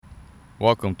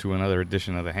Welcome to another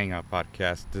edition of the Hangout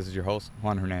Podcast. This is your host,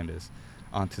 Juan Hernandez.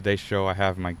 On today's show, I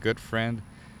have my good friend,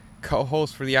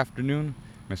 co-host for the afternoon,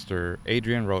 Mr.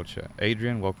 Adrian Rocha.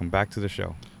 Adrian, welcome back to the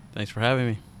show. Thanks for having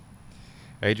me.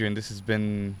 Adrian, this has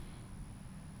been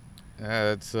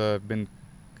been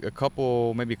a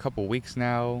couple weeks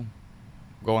now,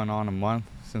 going on a month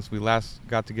since we last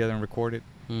got together and recorded.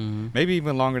 Mm-hmm. Maybe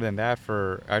even longer than that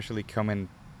for actually coming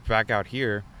back out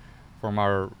here from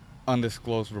our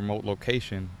undisclosed remote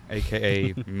location,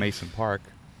 aka Mason Park.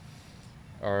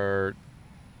 I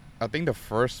think the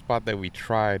first spot that we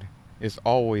tried is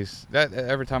always that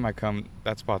every time I come,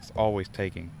 that spot's always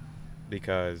taken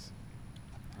because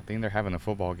I think they're having a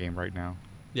football game right now.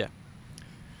 Yeah.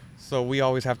 So we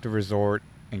always have to resort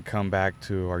and come back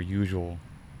to our usual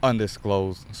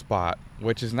undisclosed spot,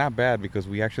 which is not bad because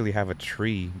we actually have a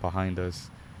tree behind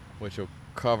us, which will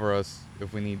cover us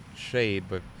if we need shade.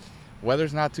 But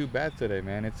weather's not too bad today,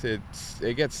 man.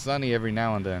 It gets sunny every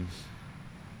now and then.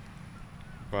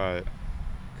 But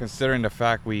considering the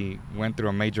fact we went through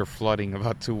a major flooding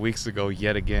about 2 weeks ago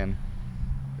yet again,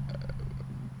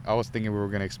 I was thinking we were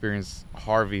going to experience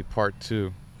Harvey Part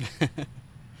 2.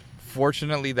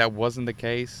 Fortunately, that wasn't the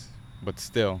case, but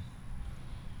still,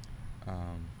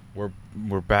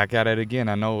 we're back at it again.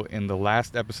 I know in the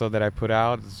last episode that I put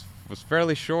out was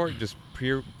fairly short, just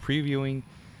previewing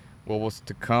what was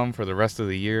to come for the rest of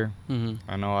the year. Mm-hmm.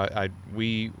 I know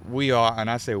we all, and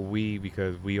I say we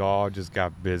because we all just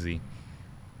got busy,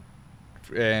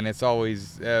 and it's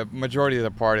always majority of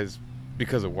the part is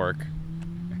because of work,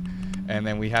 and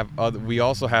then we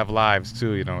also have lives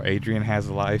too. You know, Adrian has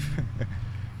a life.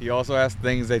 He also has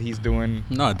things that he's doing.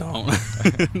 No, I don't.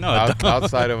 No, I don't.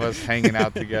 Outside of us hanging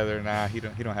out together. Nah, he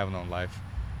don't have no life.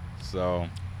 So,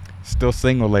 still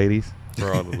single, ladies,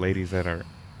 for all the ladies that are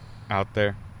out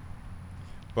there.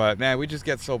 But man, we just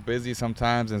get so busy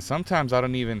sometimes, and sometimes I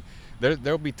don't even.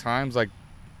 There'll be times like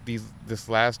this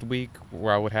last week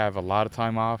where I would have a lot of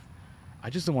time off. I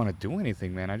just don't want to do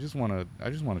anything, man. I just want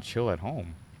to chill at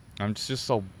home. I'm just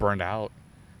so burnt out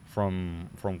from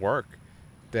work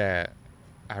that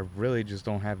I really just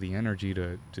don't have the energy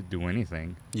to do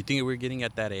anything. You think we're getting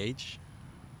at that age?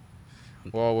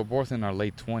 Well, we're both in our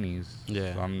late 20s.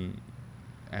 Yeah. So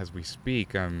as we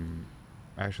speak, I'm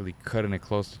actually cutting it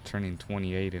close to turning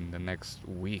 28 in the next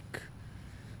week.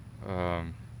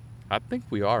 I think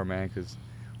we are, man, because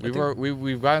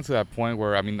we've gotten to that point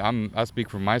where I speak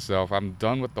for myself. I'm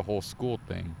done with the whole school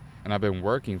thing, and I've been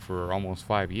working for almost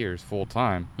 5 years full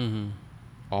time,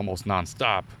 almost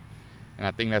nonstop, and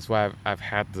I think that's why I've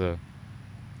had to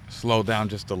slow down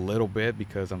just a little bit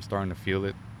because I'm starting to feel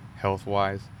it health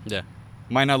wise. Yeah.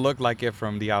 Might not look like it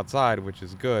from the outside, which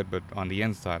is good, but on the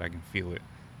inside I can feel it.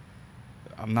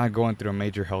 I'm not going through a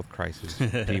major health crisis,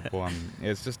 people.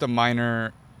 It's just a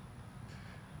minor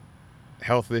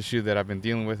health issue that I've been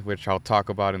dealing with, which I'll talk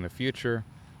about in the future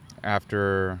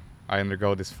after I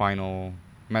undergo this final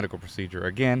medical procedure.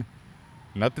 Again,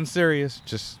 nothing serious,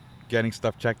 just getting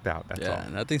stuff checked out. That's all. Yeah,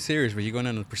 nothing serious, but you're going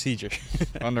under the procedure.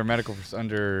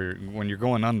 When you're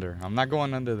going under. I'm not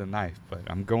going under the knife, but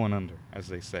I'm going under, as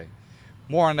they say.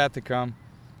 More on that to come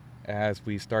as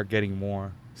we start getting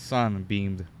more sun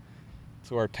beamed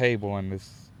to our table, and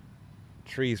this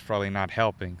tree's probably not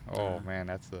helping. Oh man,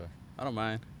 I don't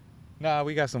mind. Nah,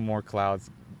 we got some more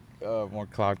clouds, more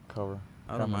cloud cover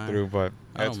coming through, but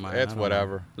it's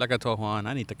whatever. Mind. Like I told Juan,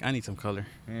 I need some color.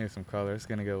 I need some color. It's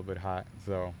gonna get a little bit hot.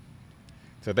 So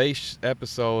today's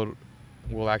episode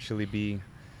will actually be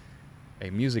a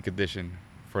music edition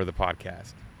for the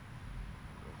podcast,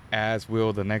 as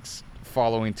will the next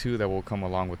following two that will come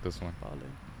along with this one.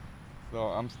 So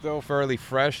I'm still fairly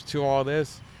fresh to all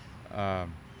this. I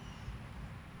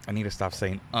need to stop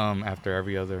saying after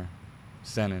every other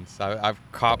sentence. I've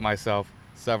caught myself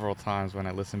several times when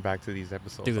I listen back to these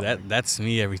episodes. Dude, that's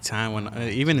me every time when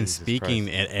even in speaking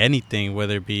at anything,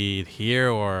 whether it be here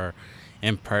or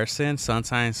in person.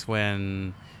 Sometimes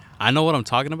when I know what I'm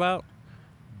talking about,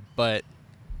 but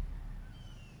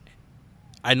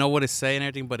I know what to say and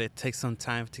everything, but it takes some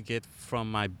time to get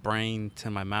from my brain to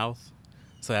my mouth.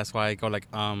 So that's why I go like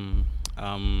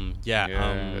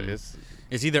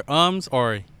it's either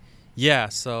or yeah.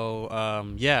 So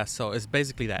so it's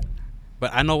basically that.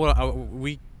 But I know what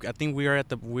I think we are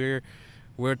at we're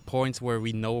at points where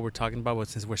we know what we're talking about, but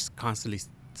since we're constantly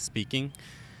speaking,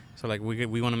 so like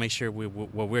we want to make sure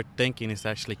what we're thinking is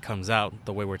actually comes out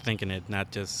the way we're thinking it, not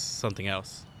just something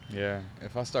else. Yeah.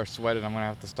 If I start sweating, I'm gonna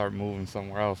have to start moving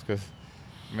somewhere else because,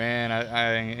 man,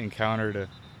 I encountered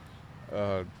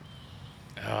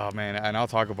Oh man, and I'll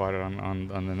talk about it on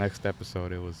the next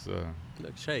episode. It was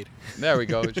Look, shade. there we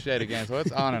go, shit again. So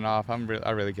it's on and off. I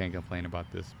really can't complain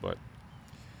about this. But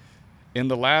in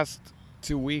the last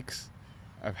 2 weeks,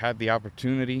 I've had the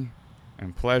opportunity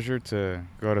and pleasure to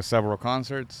go to several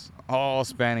concerts, all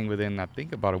spanning within I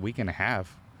think about a week and a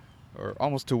half, or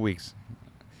almost 2 weeks,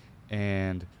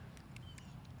 and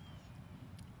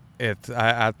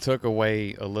I took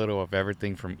away a little of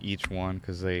everything from each one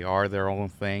because they are their own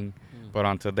thing. But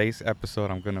on today's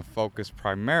episode, I'm going to focus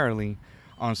primarily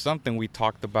on something we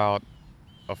talked about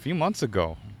a few months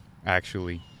ago,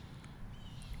 actually.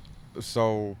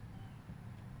 So,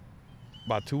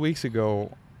 about 2 weeks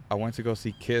ago, I went to go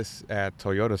see Kiss at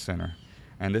Toyota Center.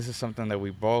 And this is something that we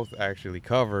both actually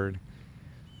covered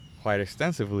quite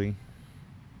extensively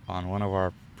on one of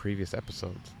our previous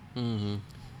episodes. Mm-hmm.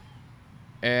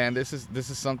 And this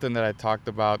is something that I talked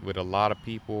about with a lot of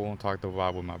people, talked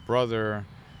about with my brother.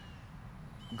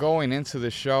 Going into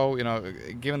the show,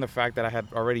 given the fact that I had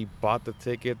already bought the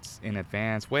tickets in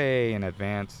advance, way in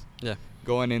advance. Yeah.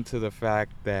 Going into the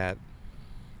fact that,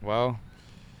 well,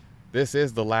 this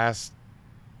is the last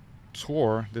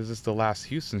tour. This is the last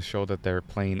Houston show that they're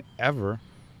playing ever.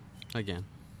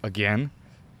 Again.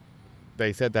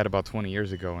 They said that about 20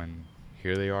 years ago, and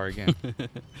here they are again.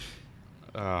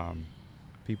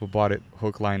 People bought it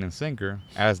hook, line, and sinker,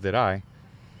 as did I.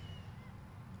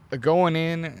 Going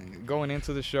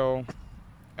into the show,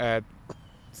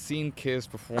 seeing Kiss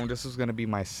perform. This was going to be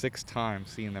my 6th time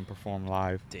seeing them perform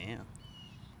live. Damn.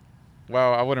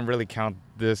 Well, I wouldn't really count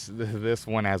this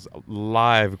one as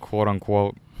live, quote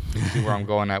unquote. See where I'm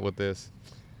going at with this.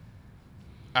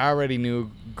 I already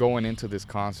knew going into this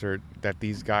concert that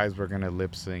these guys were going to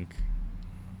lip sync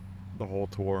the whole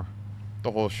tour,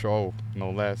 the whole show,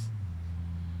 no less.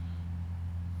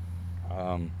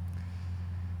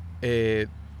 It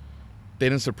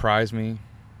didn't surprise me.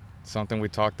 Something we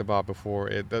talked about before.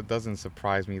 It doesn't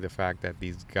surprise me, the fact that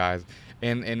these guys,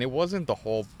 and it wasn't the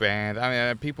whole band. I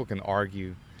mean, people can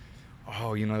argue,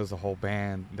 there's a whole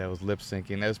band that was lip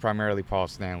syncing. It was primarily Paul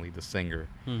Stanley, the singer.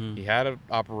 Mm-hmm. He had an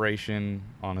operation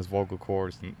on his vocal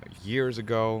cords years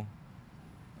ago.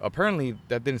 Apparently,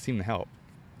 that didn't seem to help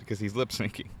because he's lip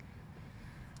syncing.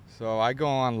 So I go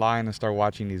online and start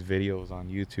watching these videos on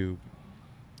YouTube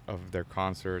of their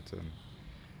concerts, and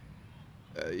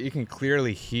you can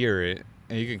clearly hear it,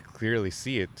 and you can clearly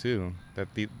see it too,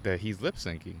 that he's lip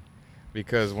syncing,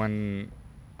 because when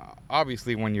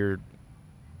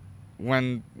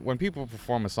people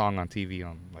perform a song on TV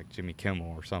on like Jimmy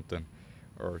Kimmel or something,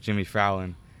 or Jimmy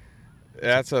Fallon,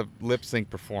 that's a lip sync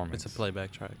performance. It's a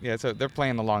playback track. Yeah, they're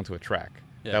playing along to a track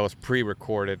that was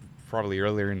pre-recorded probably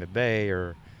earlier in the day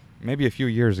or maybe a few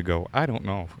years ago. I don't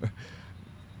know.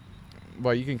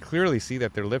 But you can clearly see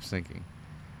that they're lip syncing.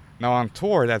 Now on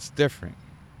tour, that's different.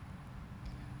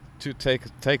 Two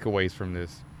takeaways from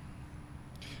this.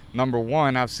 Number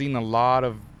one, I've seen a lot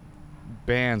of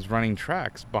bands running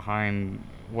tracks behind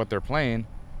what they're playing,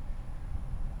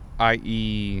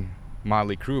 i.e.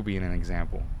 Motley Crue being an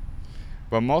example.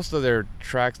 But most of their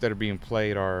tracks that are being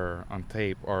played are on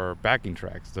tape or backing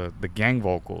tracks, the gang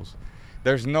vocals.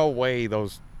 There's no way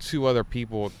those 3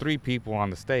 people on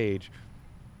the stage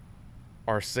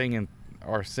are singing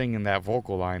that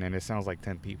vocal line and it sounds like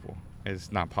 10 people.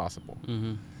 It's not possible.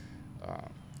 Mm-hmm.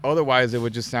 Otherwise, it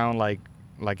would just sound like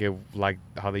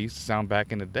how they used to sound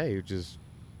back in the day, just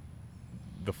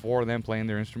the 4 of them playing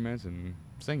their instruments and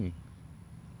singing.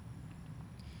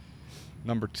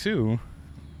 Number 2,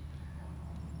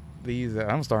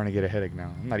 I'm starting to get a headache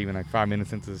now. I'm not even like 5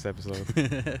 minutes into this episode.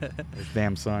 This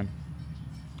damn sun.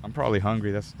 I'm probably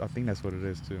hungry. I think that's what it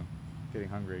is too. Getting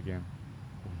hungry again.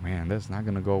 Oh, man, that's not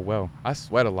gonna go well. I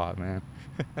sweat a lot, man.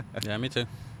 Yeah, me too.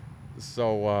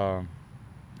 So I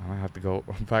might have to go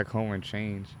back home and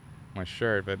change my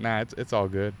shirt, but nah, it's all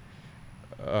good.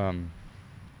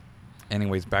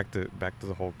 Anyways, back to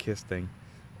the whole Kiss thing.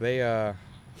 They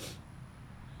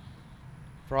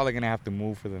probably gonna have to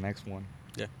move for the next one.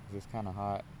 Yeah, it's kind of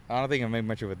hot. I don't think it made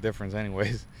much of a difference,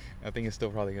 anyways. I think it's still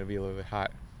probably gonna be a little bit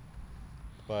hot,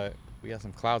 but we got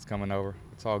some clouds coming over.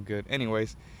 It's all good.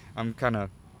 Anyways, I'm kind of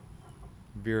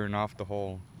veering off the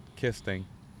whole Kiss thing.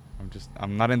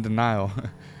 I'm not in denial.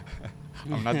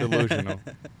 I'm not delusional.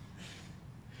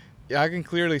 Yeah, I can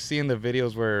clearly see in the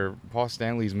videos where Paul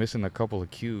Stanley's missing a couple of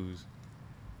cues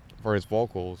for his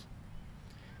vocals.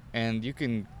 And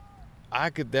I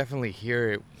could definitely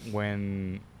hear it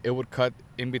when it would cut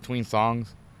in between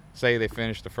songs. Say they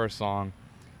finished the first song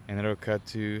and then it would cut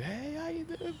to, "Hey, how you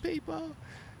doing, people?"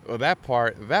 Well, that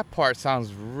part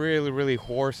sounds really, really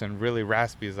hoarse and really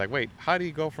raspy. It's like, wait, how do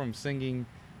you go from singing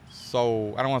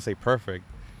so, I don't want to say perfect,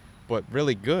 but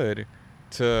really good,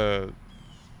 to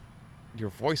your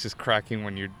voice is cracking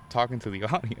when you're talking to the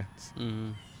audience.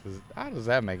 Mm-hmm. How does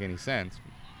that make any sense?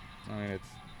 I mean,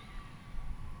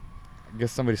 I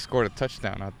guess somebody scored a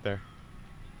touchdown out there.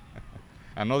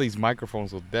 I know these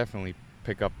microphones will definitely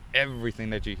pick up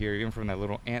everything that you hear, even from that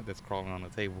little ant that's crawling on the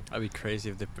table. That'd be crazy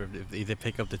if they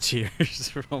pick up the cheers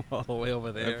from all the way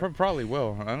over there. They probably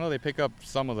will. I know they pick up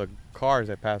some of the cars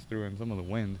that pass through and some of the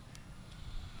wind.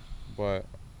 But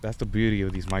that's the beauty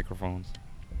of these microphones.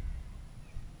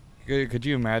 Could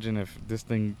you imagine if this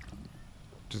thing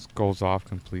just goes off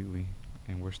completely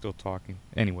and we're still talking?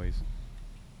 Anyways.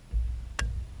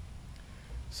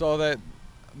 So that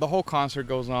the whole concert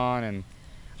goes on, and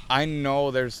I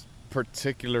know there's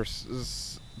particular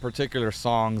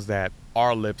songs that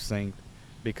are lip synced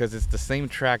because it's the same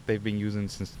track they've been using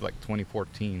since like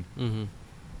 2014. Mm-hmm.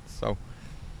 So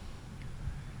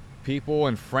people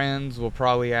and friends will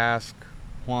probably ask,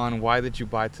 Juan, why did you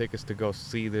buy tickets to go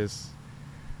see this?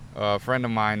 A friend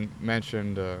of mine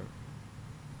mentioned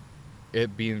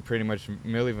it being pretty much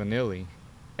Milli Vanilli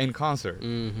in concert.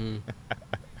 Mm-hmm.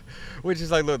 Which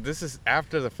is like, look, this is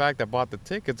after the fact I bought the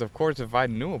tickets. Of course, if I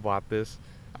knew about this,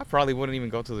 I probably wouldn't even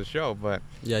go to the show. But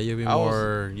yeah, you'll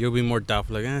be more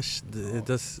doubtful. Like, it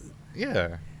does.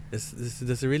 Yeah.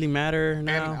 Does it really matter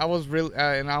now? And I was really,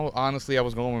 honestly, I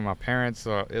was going with my parents,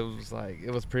 so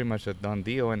it was pretty much a done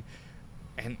deal. And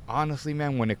honestly,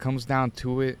 man, when it comes down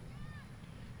to it,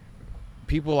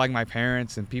 people like my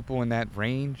parents and people in that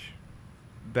range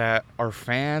that are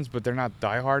fans, but they're not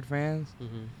diehard fans.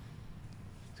 Mm-hmm.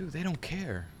 Dude, they don't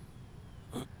care.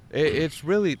 It's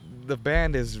really, the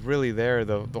band is really there.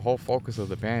 The whole focus of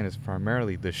the band is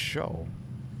primarily the show.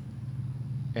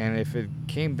 And if it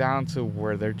came down to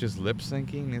where they're just lip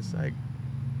syncing, it's like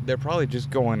they're probably just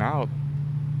going out.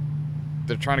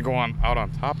 They're trying to go out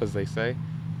on top, as they say,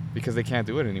 because they can't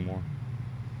do it anymore.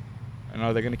 And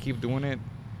are they going to keep doing it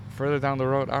further down the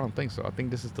road? I don't think so. I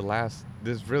think this is the last.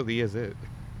 This really is it.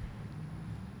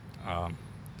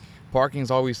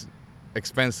 Parking's always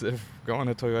expensive. Going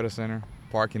to Toyota Center,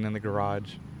 parking in the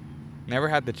garage. Never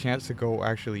had the chance to go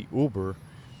actually Uber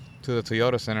to the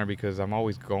Toyota Center because I'm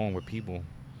always going with people,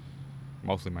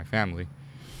 mostly my family.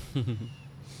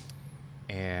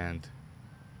 And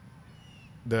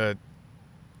the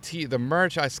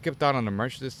merch, I skipped out on the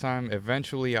merch this time.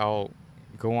 Eventually I'll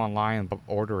go online and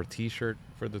order a t-shirt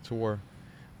for the tour.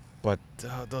 But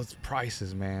those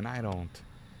prices, man,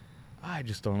 I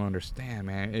just don't understand,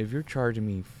 man. If you're charging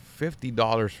me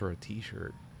 $50 for a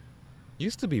t-shirt,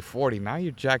 used to be $40, now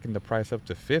you're jacking the price up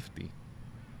to $50.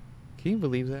 Can you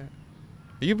believe that?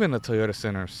 You've been to Toyota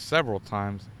Center several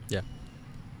times. Yeah.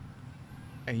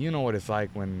 And you know what it's like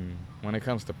when it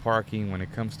comes to parking, when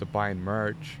it comes to buying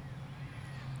merch.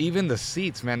 Even the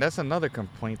seats, man, that's another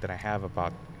complaint that I have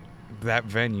about that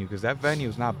venue, because that venue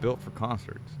is not built for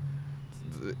concerts.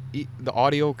 The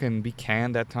audio can be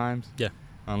canned at times. Yeah.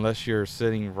 Unless you're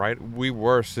sitting right. We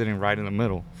were sitting right in the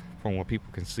middle from what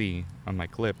people can see on my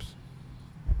clips.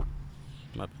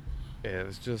 Yeah,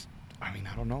 it's just, I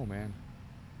don't know, man.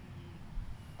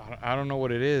 I don't know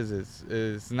what it is.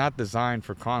 It's not designed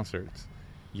for concerts,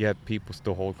 yet people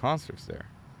still hold concerts there.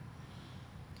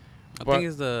 I think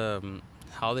it's the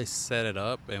how they set it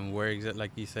up and where exactly,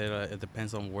 like you said, it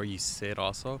depends on where you sit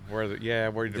also. Where the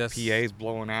PA's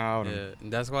blowing out. Yeah,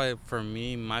 and that's why for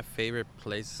me, my favorite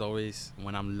place is always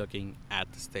when I'm looking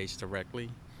at the stage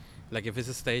directly. Like if it's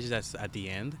a stage that's at the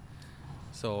end,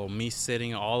 so me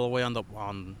sitting all the way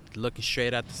on looking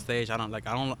straight at the stage.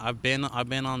 I've been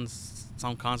on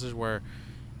some concerts where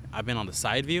I've been on the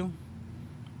side view.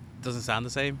 Doesn't sound the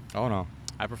same. Oh no.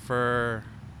 I prefer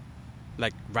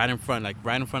like right in front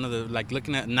of the, like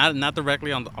looking at not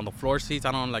directly on the floor seats.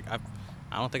 I don't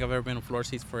think I've ever been on floor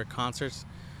seats for concerts,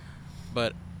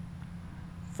 but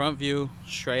front view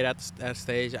straight at that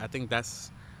stage. I think that's,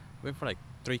 I've been for like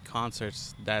 3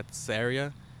 concerts. That's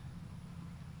area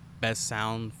best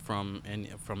sound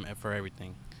for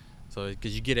everything. So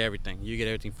because you get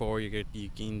everything forward. You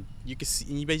can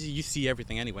see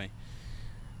everything anyway.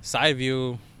 Side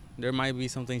view, there might be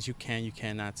some things you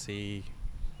cannot see.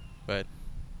 But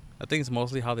I think it's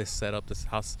mostly how they set up this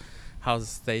house, how the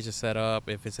stage is set up.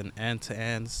 If it's an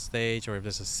end-to-end stage or if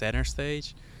there's a center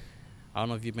stage. I don't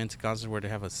know if you've been to concerts where they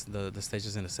have the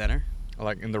stages in the center.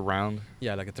 Like in the round.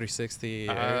 Yeah, like a 360.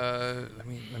 Let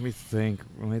me think.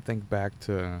 Let me think back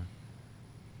to.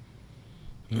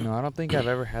 I don't think I've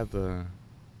ever had the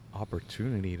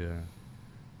opportunity to.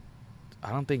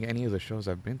 I don't think any of the shows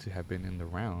I've been to have been in the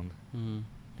round. Mm-hmm.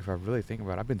 if I really think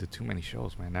about it, I've been to too many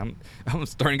shows, man. I'm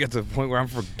starting to get to the point where I'm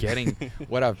forgetting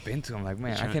what I've been to. I'm like,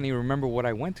 man, I can't even remember what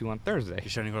I went to on Thursday. You're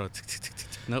trying to go,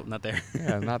 nope, not there.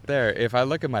 Yeah, not there. If I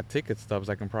look at my ticket stubs,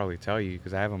 I can probably tell you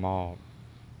because I have them all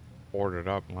ordered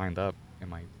up, lined up in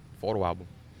my photo album.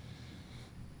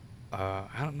 I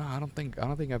don't know. I don't think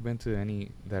I've been to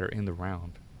any that are in the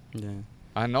round. Yeah.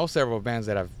 I know several bands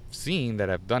that I've seen that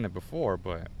have done it before,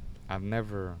 but I've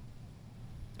never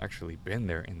actually been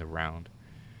there in the round.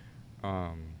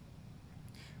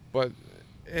 But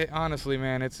honestly,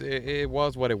 man, it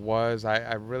was what it was.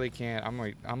 I really can't.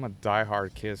 I'm a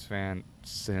diehard Kiss fan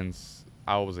since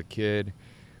I was a kid.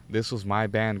 This was my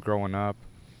band growing up,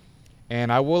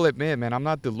 and I will admit, man, I'm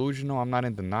not delusional. I'm not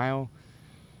in denial.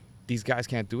 These guys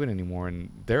can't do it anymore,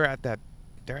 and they're at that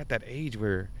age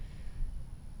where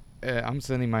I'm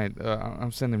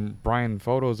sending Brian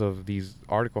photos of these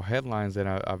article headlines that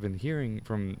I've been hearing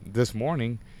from this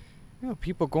morning. You know,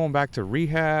 people going back to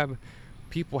rehab,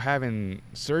 people having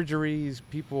surgeries,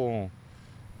 people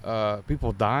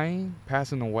dying,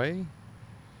 passing away.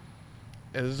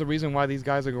 And there's a reason why these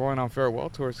guys are going on farewell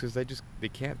tours because they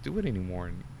can't do it anymore.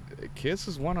 And Kiss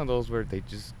is one of those where they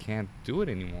just can't do it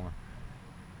anymore.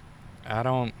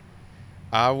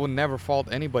 I will never fault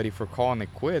anybody for calling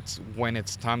it quits when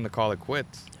it's time to call it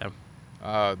quits.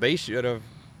 Yep. They should have,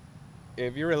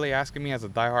 if you're really asking me as a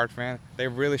diehard fan, they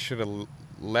really should have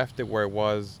left it where it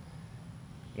was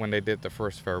when they did the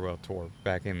first farewell tour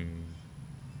back in,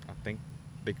 I think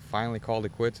they finally called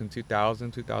it quits in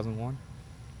 2000, 2001.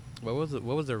 What was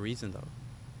the reason though?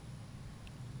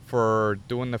 For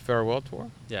doing the farewell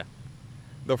tour? Yeah.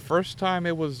 The first time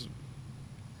it was,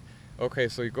 okay,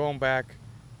 so you're going back,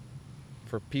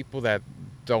 for people that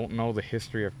don't know the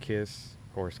history of Kiss,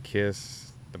 of course,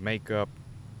 Kiss, the makeup,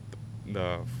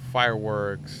 the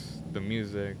fireworks, the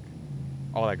music,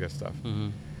 all that good stuff. Mm-hmm.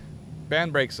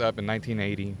 Band breaks up in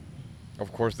 1980.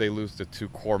 Of course, they lose the two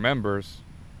core members,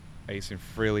 Ace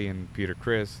Frehley and Peter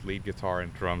Criss, lead guitar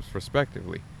and drums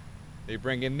respectively. They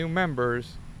bring in new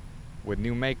members with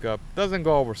new makeup. Doesn't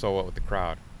go over so well with the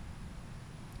crowd.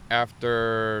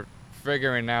 After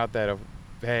figuring out that,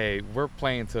 hey, we're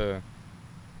playing to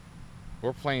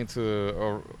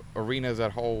arenas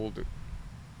that hold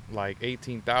like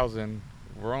 18,000.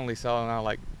 We're only selling out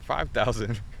like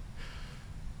 5,000.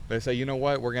 They say, you know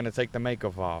what? We're going to take the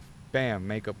makeup off. Bam,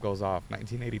 makeup goes off.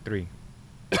 1983.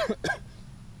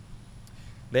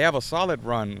 They have a solid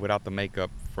run without the makeup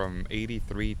from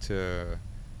 83 to...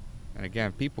 And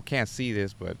again, people can't see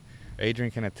this, but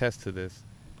Adrian can attest to this.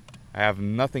 I have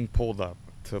nothing pulled up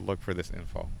to look for this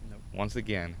info. Nope. Once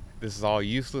again, this is all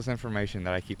useless information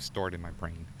that I keep stored in my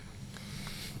brain.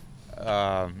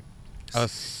 A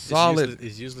solid...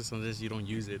 It's useless unless you don't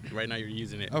use it. Right now you're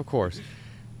using it. Of course.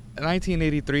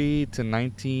 1983 to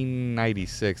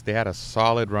 1996, they had a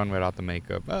solid run without the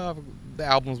makeup. The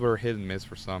albums were hit and miss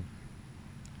for some.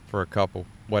 For a couple.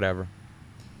 Whatever.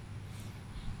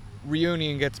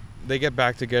 They get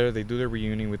back together. They do their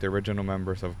reunion with the original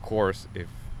members. Of course, if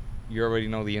you already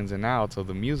know the ins and outs of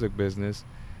the music business,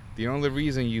 the only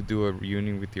reason you do a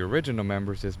reunion with the original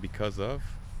members is because of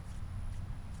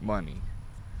money.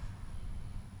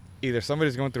 Either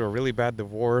somebody's going through a really bad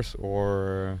divorce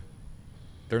or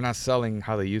they're not selling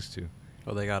how they used to.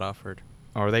 Or they got offered.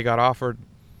 Or they got offered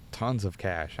tons of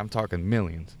cash. I'm talking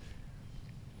millions.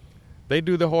 They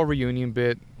do the whole reunion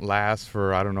bit, lasts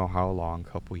for I don't know how long,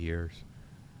 couple years.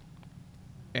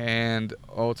 And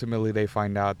ultimately they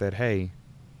find out that, hey,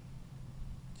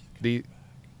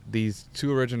 these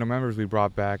two original members we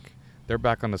brought back, they're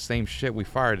back on the same shit we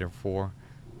fired them for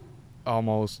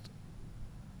almost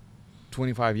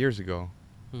 25 years ago.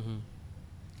 Mm-hmm.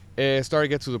 It started to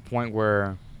get to the point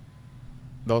where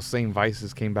those same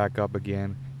vices came back up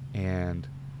again, and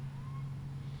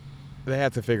they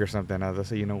had to figure something out. They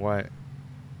said, you know what?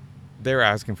 They're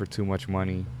asking for too much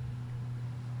money.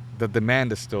 The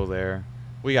demand is still there.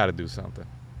 We got to do something.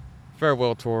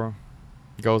 Farewell tour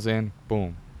goes in,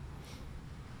 boom.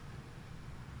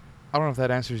 I don't know if that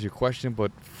answers your question,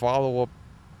 but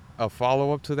a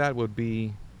follow-up to that would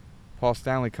be Paul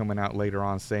Stanley coming out later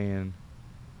on saying,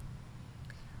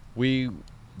 we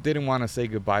didn't want to say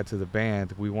goodbye to the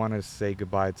band. We want to say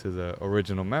goodbye to the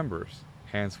original members.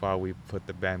 Hence why we put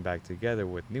the band back together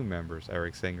with new members,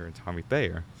 Eric Singer and Tommy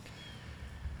Thayer.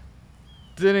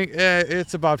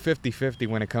 It's about 50-50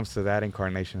 when it comes to that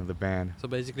incarnation of the band. So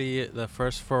basically, the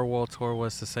first farewell tour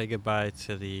was to say goodbye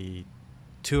to the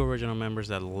two original members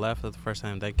that left at the first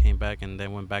time, then came back, and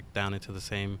then went back down into the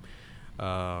same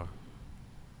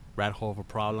rat hole of a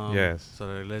problem. Yes.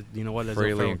 So you know what?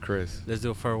 Frehley and Criss. Let's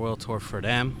do a farewell tour for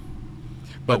them.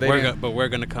 But they didn't, we're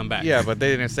gonna come back. yeah, but they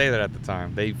didn't say that at the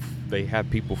time. They had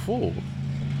people fooled,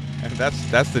 and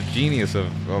that's the genius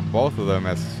of both of them.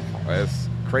 As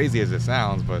crazy as it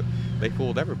sounds, but they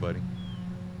fooled everybody.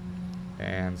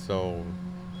 And so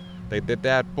they did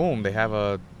that. Boom. They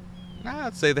have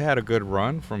I'd say they had a good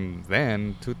run from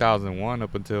then, 2001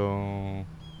 up until,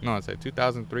 no, I'd say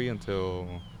 2003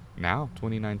 until now,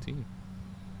 2019,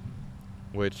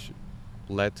 which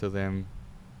led to them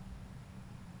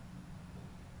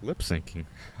lip syncing.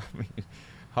 I mean,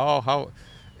 how,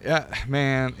 yeah,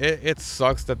 man, it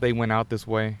sucks that they went out this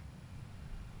way,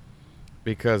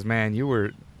 because, man, you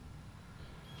were.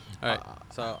 All right.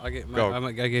 So I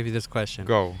gave you this question.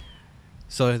 Go.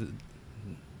 So,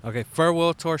 okay,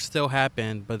 farewell tour still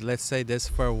happened, but let's say this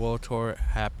farewell tour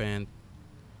happened,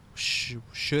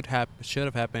 should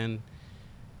have happened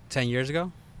 10 years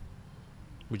ago.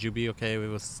 Would you be okay if it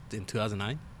was in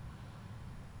 2009?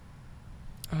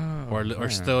 Or Man.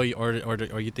 still,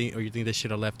 or you think they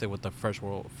should have left it with the first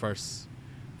No,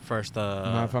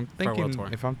 farewell tour?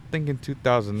 if I'm thinking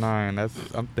 2009,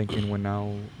 I'm thinking when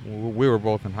now we were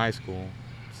both in high school,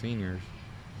 seniors,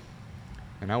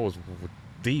 and I was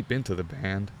deep into the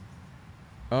band.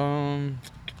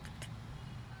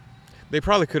 They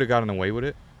probably could have gotten away with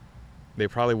it. They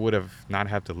probably would have not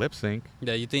had to lip sync.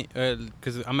 Yeah, you think?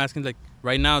 Because I'm asking, like,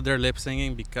 right now they're lip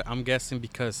syncing because I'm guessing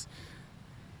because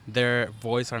their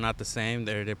voice are not the same.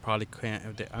 They probably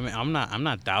can't. I mean, I'm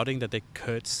not doubting that they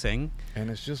could sing. And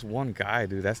it's just one guy,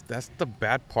 dude. That's the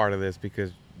bad part of this,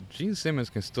 because Gene Simmons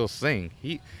can still sing.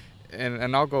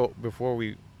 And I'll go, before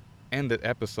we end the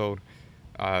episode,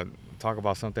 talk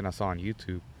about something I saw on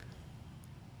YouTube.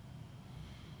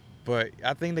 But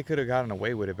I think they could have gotten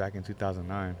away with it back in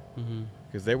 2009,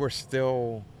 because they were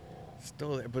still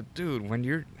there. But dude, when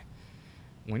you're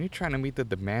trying to meet the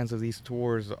demands of these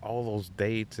tours, all those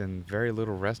dates and very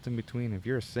little rest in between, if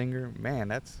you're a singer, man,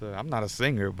 that's I'm not a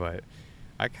singer, but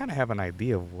I kind of have an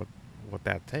idea of what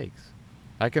that takes.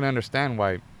 I can understand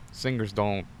why singers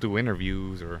don't do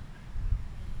interviews or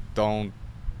don't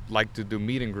like to do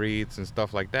meet and greets and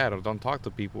stuff like that, or don't talk to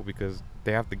people, because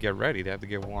they have to get ready, they have to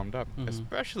get warmed up,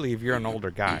 especially if you're an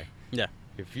older guy. Yeah.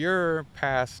 If you're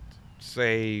past,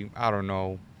 say, I don't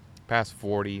know, past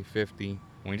 40, 50,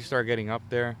 when you start getting up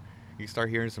there, you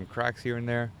start hearing some cracks here and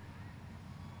there.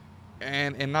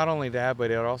 And not only that,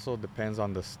 but it also depends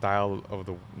on the style of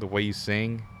the way you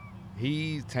sing.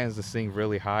 He tends to sing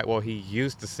really high. Well, he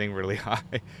used to sing really high.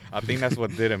 I think that's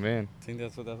what did him in. I think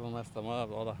that's what messed them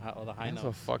up. All the high That's notes.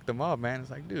 what fucked him up, man.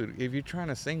 It's like, dude, if you're trying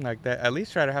to sing like that, at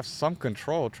least try to have some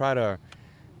control. Try to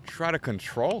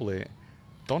control it.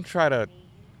 Don't try to.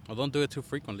 Well, don't do it too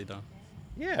frequently, though.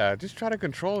 Yeah, just try to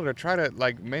control it, or try to,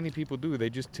 like many people do, they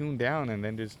just tune down and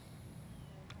then just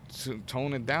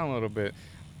tone it down a little bit.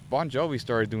 Bon Jovi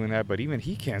started doing that, but even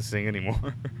he can't sing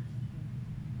anymore.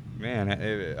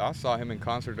 Man, I saw him in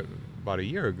concert about a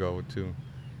year ago or two,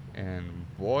 and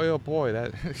boy, oh boy,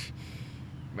 that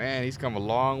man, he's come a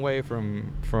long way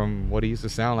from what he used to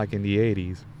sound like in the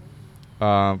 80s.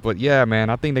 But yeah, man,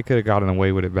 I think they could have gotten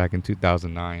away with it back in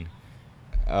 2009.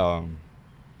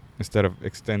 Instead of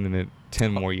extending it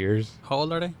 10 more years. How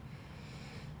old are they?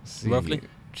 Roughly?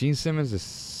 Gene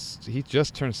Simmons he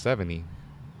just turned 70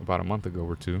 about a month ago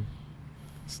or two.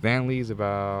 Stan Lee's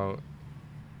about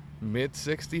mid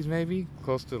 60s, maybe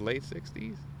close to late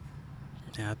 60s.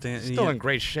 Yeah, I think Still in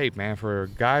great shape, man,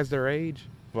 for guys their age.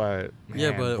 But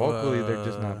man, but vocally they're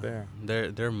just not there.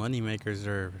 Their money makers,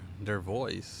 their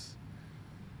voice.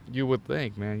 You would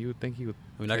think, man. You would think he would.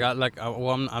 I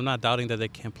mean, I'm not doubting that they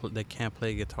can't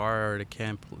play guitar, or they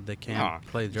can't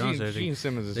play drums. Gene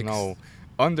Simmons is no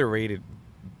underrated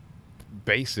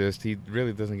bassist. He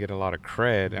really doesn't get a lot of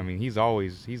cred. I mean, he's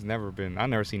never been. I've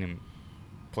never seen him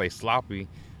play sloppy.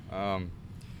 And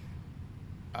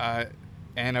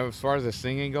as far as the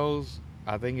singing goes,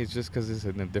 I think it's just because it's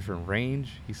in a different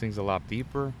range. He sings a lot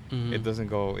deeper. It doesn't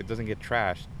get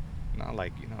trashed. Not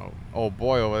like, old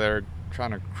boy over there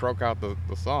trying to croak out the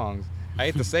songs. I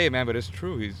hate to say it, man, but it's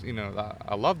true. He's,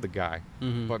 I love the guy,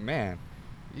 but man,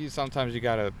 sometimes you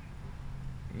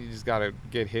just gotta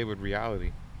get hit with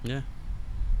reality. Yeah,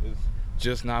 it's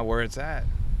just not where it's at.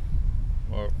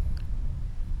 Or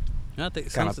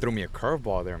kind of threw me a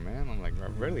curveball there, man. I'm like, I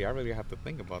really have to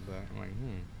think about that. I'm like,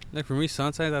 Like, for me,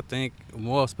 sometimes I think,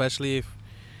 well, especially if,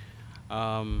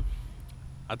 I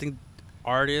think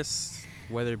artists,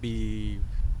 whether it be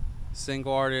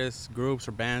single artists, groups,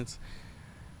 or bands,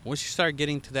 once you start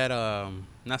getting to that,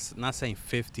 not saying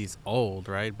 50's old,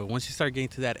 right? But once you start getting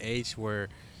to that age where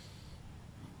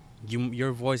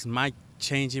your voice might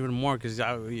change even more, because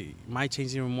it might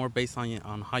change even more based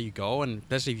on how you go, and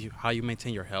especially how you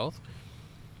maintain your health.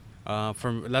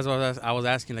 That's what I was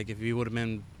asking, like, if you would have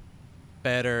been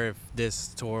better if this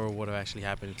tour would have actually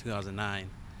happened in 2009.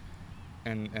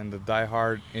 And the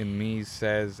diehard in me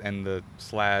says, and the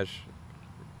slash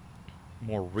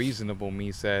more reasonable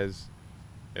me says,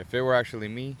 if it were actually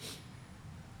me,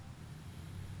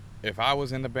 if I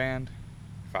was in the band,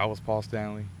 if I was Paul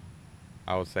Stanley,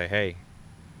 I would say, hey,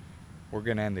 we're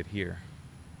gonna end it here,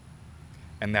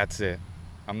 and that's it.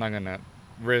 I'm not gonna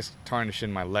risk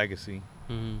tarnishing my legacy,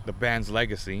 the band's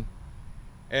legacy,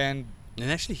 and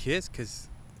actually his, because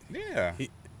yeah,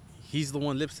 he's the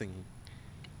one lip singing.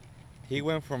 He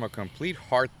went from a complete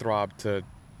heartthrob to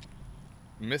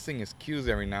missing his cues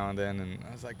every now and then, and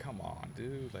I was like, come on,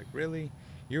 dude, like, really?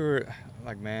 You were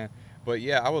like, man. But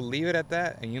yeah, I would leave it at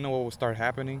that, and you know what would start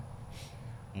happening?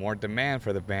 More demand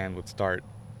for the band would start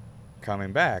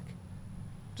coming back.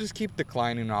 Just keep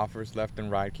declining offers left and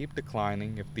right. Keep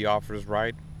declining. If the offer is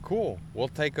right, cool. We'll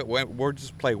take it. We'll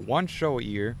just play one show a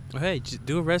year. Hey, just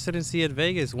do a residency at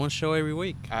Vegas, one show every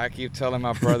week. I keep telling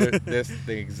my brother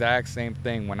the exact same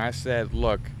thing. When I said,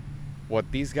 look,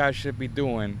 what these guys should be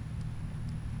doing,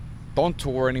 don't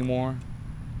tour anymore.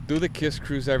 Do the Kiss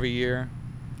Cruise every year.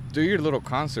 Do your little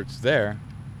concerts there,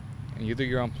 and you do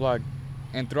your unplugged.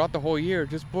 And throughout the whole year,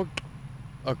 just book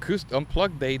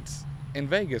unplugged dates in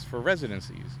Vegas for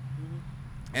residencies.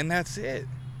 And that's it.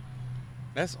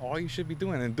 That's all you should be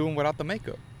doing, and doing without the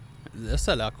makeup. They'll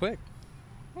sell out quick.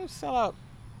 We'll sell out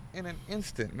in an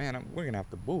instant, man. We're gonna have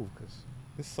to move because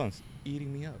this sun's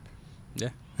eating me up. Yeah.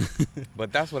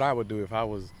 But that's what I would do if I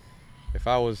was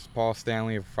Paul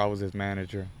Stanley, if I was his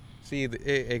manager. See,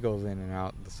 it goes in and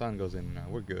out. The sun goes in and out.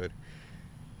 We're good.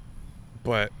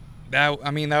 But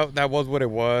that was what it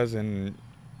was, and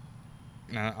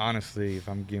honestly, if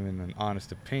I'm giving an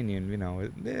honest opinion,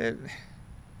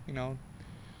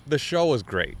 the show was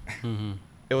great.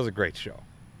 It was a great show.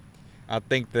 I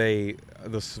think the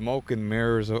smoke and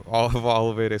mirrors of all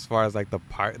of it, as far as like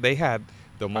they had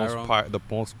the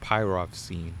most pyro I've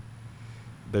seen.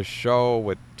 The show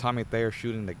with Tommy Thayer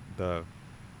shooting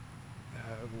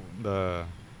the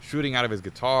shooting out of his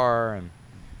guitar, and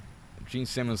Gene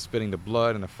Simmons spitting the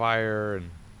blood and the fire,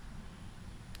 and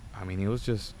I mean, it was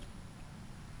just,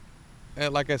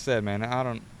 like I said, man, I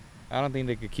don't think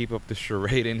they could keep up the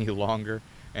charade any longer.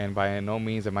 And by no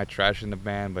means am I trashing the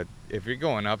band, but if you're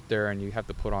going up there and you have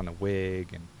to put on a wig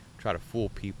and try to fool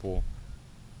people,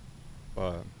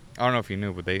 I don't know if you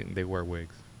knew, but they wear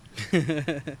wigs.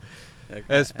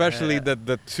 Especially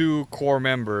the two core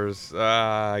members.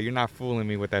 You're not fooling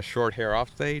me with that short hair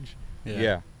off stage.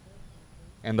 Yeah.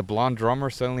 And the blonde drummer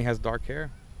suddenly has dark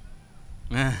hair.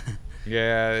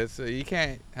 Yeah, it's you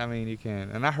can't. I mean, you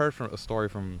can't. And I heard a story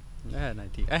from. I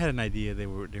had an idea they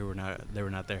were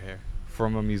not their hair.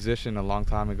 From a musician a long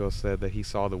time ago, said that he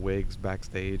saw the wigs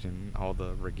backstage and all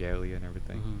the regalia and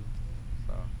everything.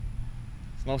 So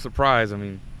it's no surprise. I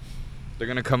mean, they're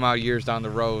gonna come out years down the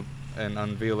road and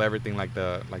unveil everything like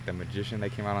the magician. They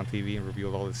came out on TV and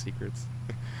revealed all the secrets.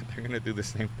 They're gonna do the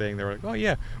same thing. They were like, oh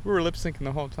yeah, we were lip syncing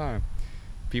the whole time.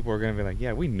 People are gonna be like,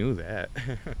 yeah, we knew that.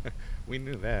 We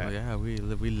knew that. Oh yeah, we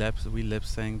lip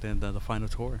synced the final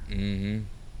tour.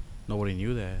 Nobody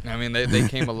knew that. I mean, they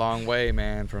came a long way,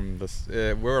 man.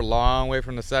 We're a long way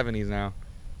from the 70s now.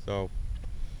 So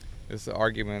it's an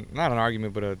argument, not an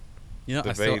argument, but a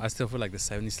debate. I still feel like the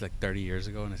 70s like 30 years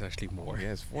ago, and it's actually more.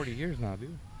 Yeah, it's 40 years now,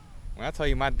 dude. When I tell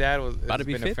you, my dad has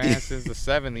been 50. A fan since the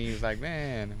 70s. Like,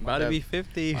 man, about to be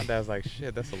 50. My dad's like,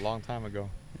 shit, that's a long time ago.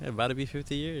 Yeah, about to be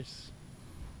 50 years.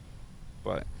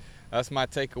 But that's my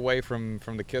takeaway from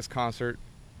the Kiss concert.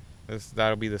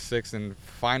 That'll be the 6th and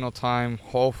final time,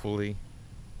 hopefully,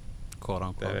 quote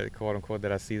unquote,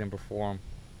 that I see them perform.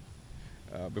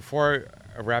 Before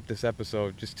I wrap this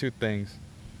episode, just two things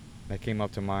that came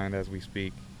up to mind as we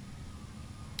speak.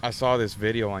 I saw this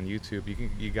video on YouTube.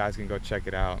 You guys can go check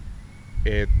it out.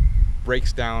 It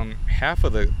breaks down half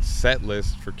of the set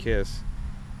list for Kiss,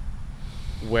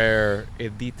 where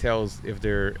it details if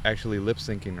they're actually lip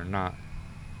syncing or not.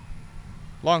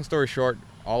 Long story short,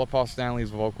 all of Paul Stanley's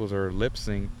vocals are lip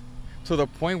synced to the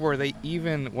point where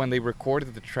when they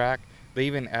recorded the track, they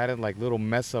even added like little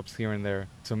mess ups here and there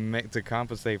to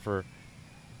compensate for,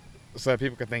 so that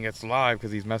people could think it's live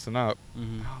because he's messing up.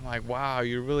 I'm like, wow,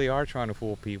 you really are trying to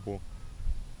fool people.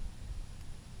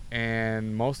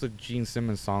 And most of Gene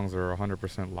Simmons' songs are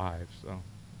 100% live, so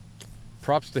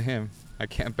props to him. I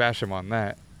can't bash him on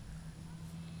that.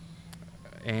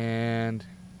 And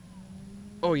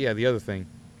oh yeah, the other thing.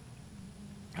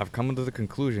 I've come to the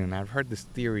conclusion, and I've heard this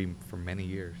theory for many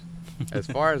years, as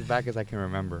far as back as I can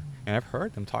remember, and I've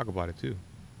heard them talk about it too,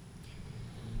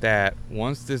 that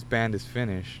once this band is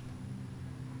finished,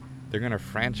 they're going to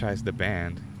franchise the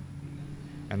band,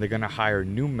 and they're going to hire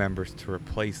new members to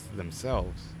replace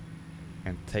themselves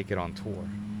and take it on tour.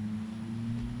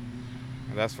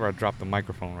 And that's where I dropped the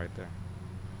microphone right there.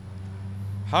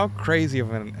 How crazy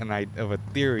of a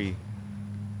theory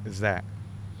is that?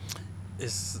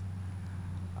 It's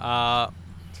not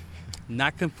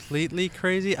completely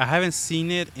crazy. I haven't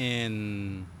seen it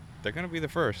in. They're gonna be the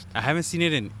first. I haven't seen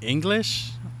it in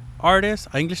English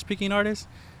speaking artists,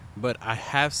 but I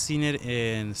have seen it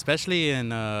especially in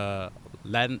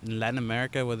Latin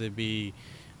America, whether it be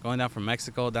going down from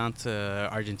Mexico down to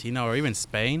Argentina or even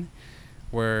Spain,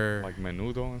 where like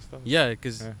Menudo and stuff. Yeah,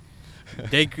 because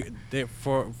they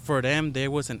for them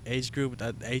there was an age group,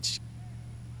 an age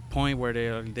point where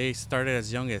they started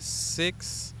as young as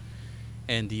 6,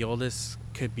 and the oldest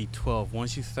could be 12.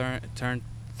 Once you turn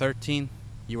 13,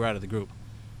 you were out of the group,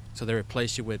 so they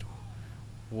replaced you with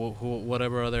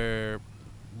whatever other.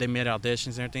 They made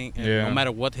auditions and everything, and no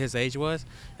matter what his age was,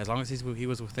 as long as he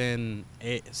was within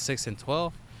 6 and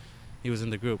 12, he was in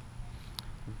the group.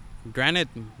 Granted,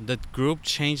 the group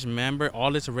changed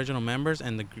all its original members,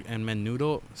 and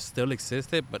Menudo still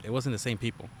existed, but it wasn't the same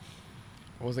people.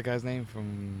 What was the guy's name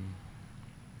from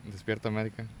Despierta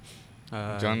América?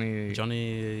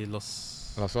 Johnny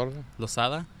Lozada.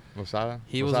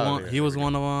 He was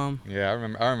one of them. Yeah, I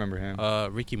remember him.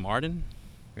 Ricky Martin.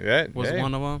 Yeah, was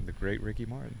one of them. The great Ricky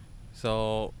Martin.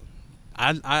 So,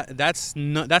 that's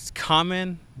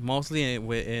common mostly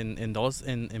in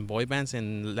boy bands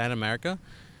in Latin America.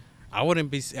 I wouldn't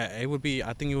be. It would be.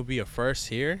 I think it would be a first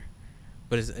here,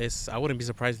 but it's. I wouldn't be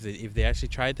surprised if they actually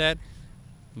tried that.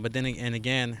 But then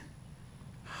again,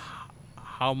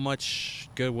 how much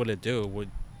good would it do? Would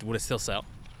it still sell?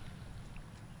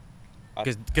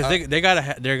 Because they're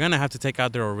gonna have to take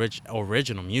out their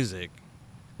original music.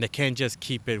 They can't just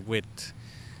keep it with,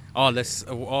 it's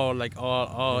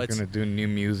gonna do new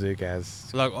music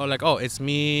as it's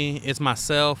me, it's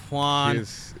myself, Juan,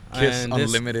 Kiss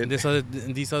Unlimited,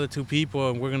 these other 2 people,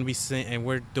 and we're gonna be and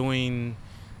we're doing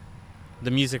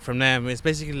the music from them. It's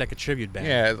basically like a tribute band.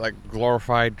 Yeah, it's like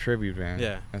glorified tribute band.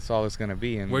 Yeah, that's all it's gonna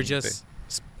be. And we're just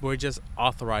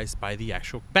authorized by the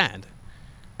actual band.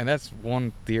 And that's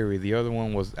one theory. The other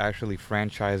one was actually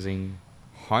franchising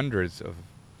hundreds of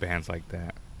bands like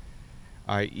that,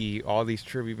 i.e. all these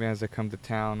tribute bands that come to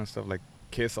town and stuff like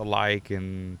Kiss Alike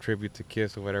and Tribute to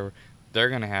Kiss or whatever. They're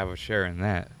gonna have a share in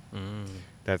that.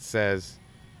 That says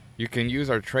you can use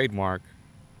our trademark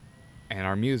and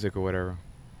our music or whatever,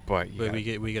 but we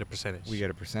get a percentage. We get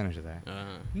a percentage of that.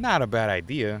 Not a bad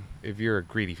idea if you're a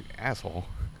greedy asshole.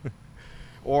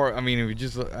 Or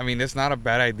it's not a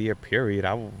bad idea. Period.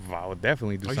 I would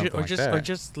definitely do something like that. Or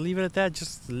just leave it at that.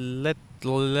 Just let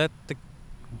the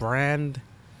brand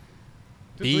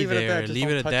be there. Leave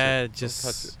it at that.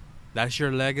 Just that's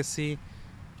your legacy.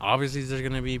 Obviously, there's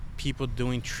gonna be people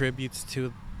doing tributes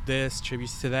to this,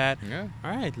 tributes to that. Yeah.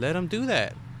 All right, let them do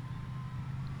that.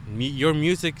 Your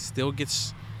music still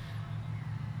gets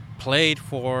played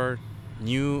for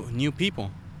new people.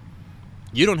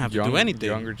 You don't have to do anything.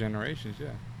 Younger generations, yeah.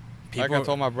 Like I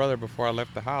told my brother before I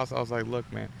left the house, I was like, look,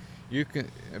 man, you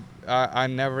can. I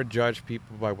never judge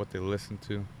people by what they listen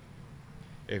to.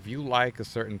 If you like a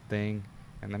certain thing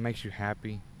and that makes you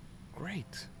happy,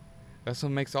 great. That's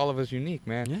what makes all of us unique,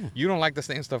 man. Yeah. You don't like the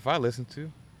same stuff I listen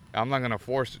to. I'm not gonna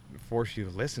force you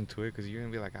to listen to it because you're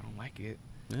gonna be like, I don't like it.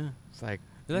 Yeah. It's like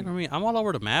for me, I'm all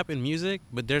over the map in music,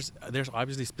 but there's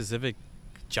obviously specific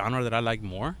genre that I like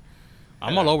more.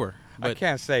 I'm all over. But I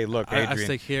can't say, look, Adrian, I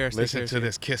stick here, listen to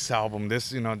this Kiss album. This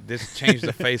changed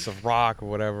the face of rock or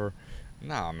whatever.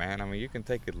 Nah, man. I mean, you can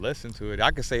take it, listen to it.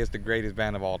 I could say it's the greatest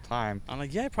band of all time. I'm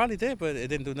like, yeah, it probably did, but it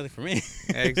didn't do nothing for me.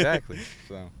 Exactly.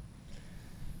 So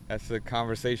that's a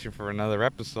conversation for another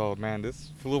episode, man.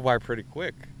 This flew by pretty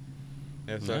quick.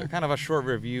 It's kind of a short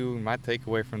review, my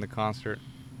takeaway from the concert.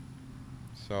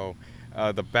 So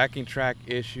the backing track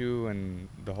issue and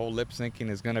the whole lip syncing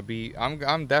is gonna be.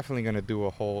 I'm definitely gonna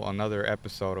do another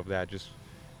episode of that. Just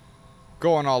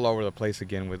going all over the place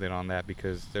again with it on that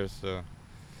because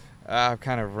I've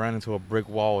kind of run into a brick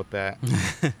wall with that.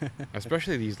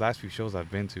 Especially these last few shows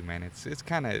I've been to, man. It's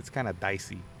kind of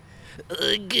dicey.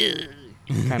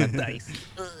 Kind of dicey.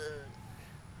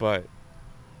 But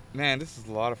man, this is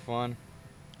a lot of fun.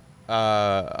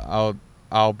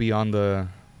 I'll be on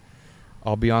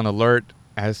alert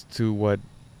as to what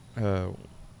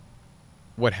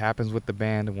happens with the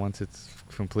band once it's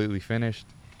completely finished,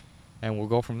 and we'll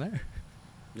go from there.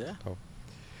 Yeah. So,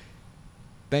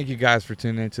 thank you guys for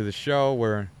tuning into the show.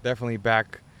 We're definitely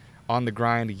back on the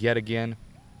grind yet again.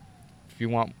 If you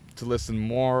want to listen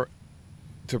more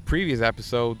to previous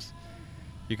episodes,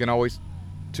 you can always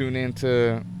Tune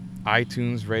into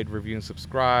iTunes, rate, review, and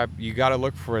subscribe. You got to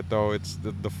look for it, though. It's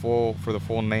the full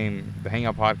name, the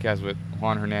Hangout Podcast with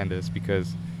Juan Hernandez,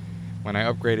 because when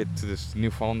I upgraded to this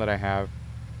new phone that I have,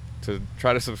 to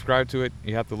try to subscribe to it,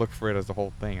 you have to look for it as the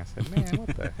whole thing. I said, man,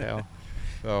 what the hell?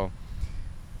 So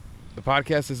the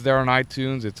podcast is there on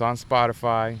iTunes. It's on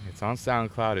Spotify. It's on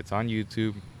SoundCloud. It's on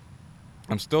YouTube.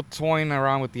 I'm still toying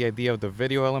around with the idea of the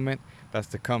video element. That's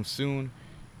to come soon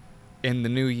in the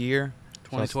new year.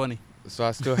 2020. So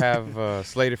I still have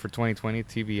slated for 2020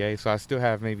 TBA. So I still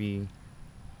have maybe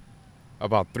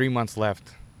about 3 months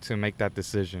left to make that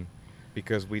decision,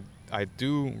 because I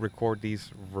do record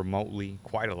these remotely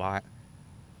quite a lot.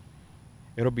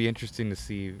 It'll be interesting to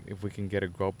see if we can get a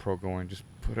GoPro going, just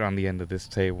put it on the end of this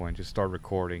table and just start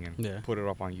recording and put it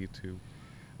up on YouTube.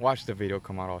 Watch the video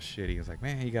come out all shitty. It's like,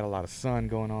 man, you got a lot of sun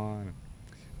going on.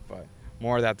 But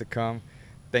more of that to come.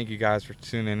 Thank you guys for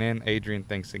tuning in. Adrian,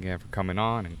 thanks again for coming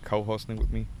on and co-hosting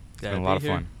with me. It's been a lot of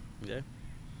fun. Yeah.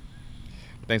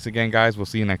 Thanks again, guys. We'll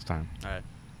see you next time. All right.